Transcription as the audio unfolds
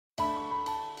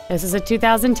This is a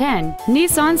 2010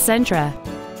 Nissan Sentra.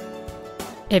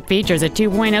 It features a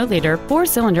 2.0-liter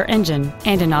four-cylinder engine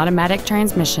and an automatic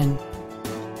transmission.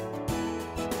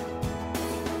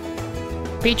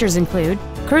 Features include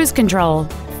cruise control,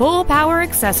 full power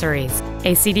accessories,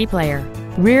 a CD player,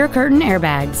 rear curtain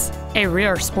airbags, a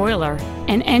rear spoiler,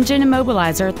 an engine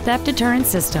immobilizer theft deterrent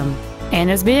system, and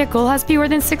this vehicle has fewer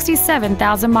than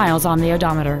 67,000 miles on the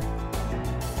odometer.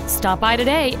 Stop by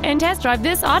today and test drive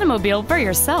this automobile for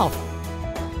yourself.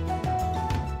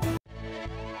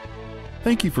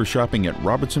 Thank you for shopping at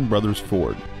Robertson Brothers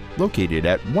Ford, located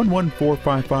at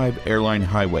 11455 Airline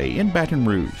Highway in Baton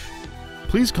Rouge.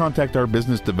 Please contact our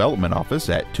business development office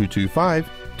at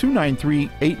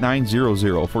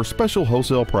 225-293-8900 for special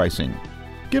wholesale pricing.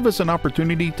 Give us an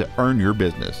opportunity to earn your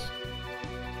business.